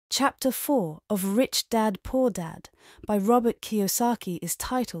Chapter 4 of Rich Dad Poor Dad by Robert Kiyosaki is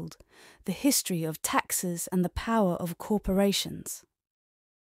titled The History of Taxes and the Power of Corporations.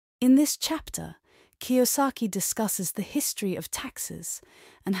 In this chapter, Kiyosaki discusses the history of taxes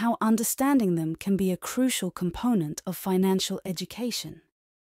and how understanding them can be a crucial component of financial education.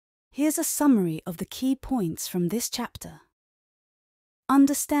 Here's a summary of the key points from this chapter.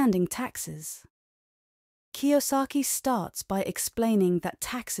 Understanding taxes. Kiyosaki starts by explaining that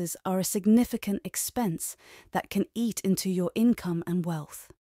taxes are a significant expense that can eat into your income and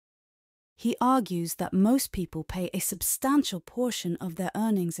wealth. He argues that most people pay a substantial portion of their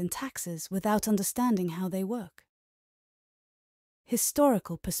earnings in taxes without understanding how they work.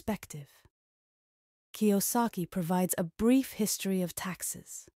 Historical perspective. Kiyosaki provides a brief history of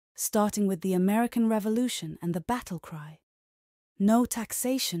taxes, starting with the American Revolution and the battle cry, "No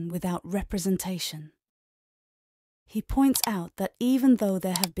taxation without representation." He points out that even though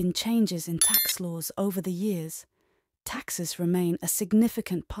there have been changes in tax laws over the years, taxes remain a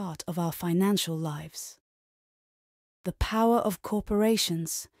significant part of our financial lives. The power of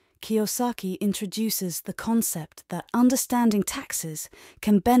corporations. Kiyosaki introduces the concept that understanding taxes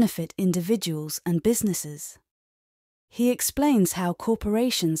can benefit individuals and businesses. He explains how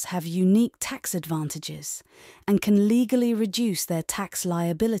corporations have unique tax advantages and can legally reduce their tax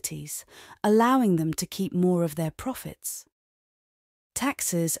liabilities, allowing them to keep more of their profits.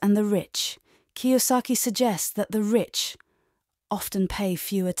 Taxes and the rich. Kiyosaki suggests that the rich often pay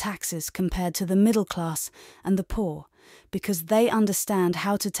fewer taxes compared to the middle class and the poor because they understand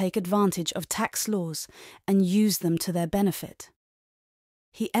how to take advantage of tax laws and use them to their benefit.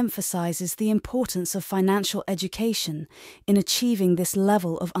 He emphasizes the importance of financial education in achieving this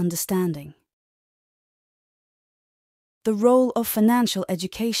level of understanding. The role of financial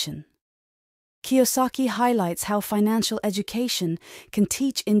education. Kiyosaki highlights how financial education can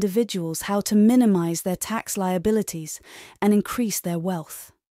teach individuals how to minimize their tax liabilities and increase their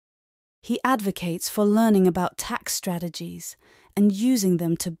wealth. He advocates for learning about tax strategies and using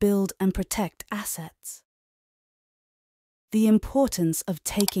them to build and protect assets. The importance of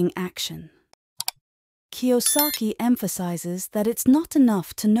taking action. Kiyosaki emphasizes that it's not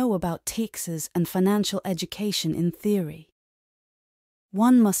enough to know about taxes and financial education in theory.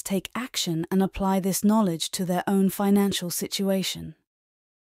 One must take action and apply this knowledge to their own financial situation.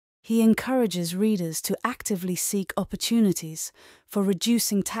 He encourages readers to actively seek opportunities for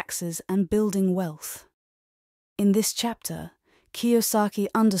reducing taxes and building wealth. In this chapter, Kiyosaki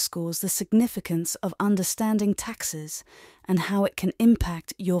underscores the significance of understanding taxes and how it can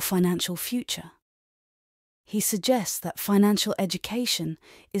impact your financial future. He suggests that financial education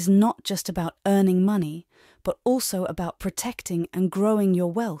is not just about earning money, but also about protecting and growing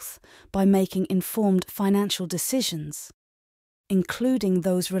your wealth by making informed financial decisions, including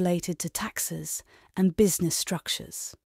those related to taxes and business structures.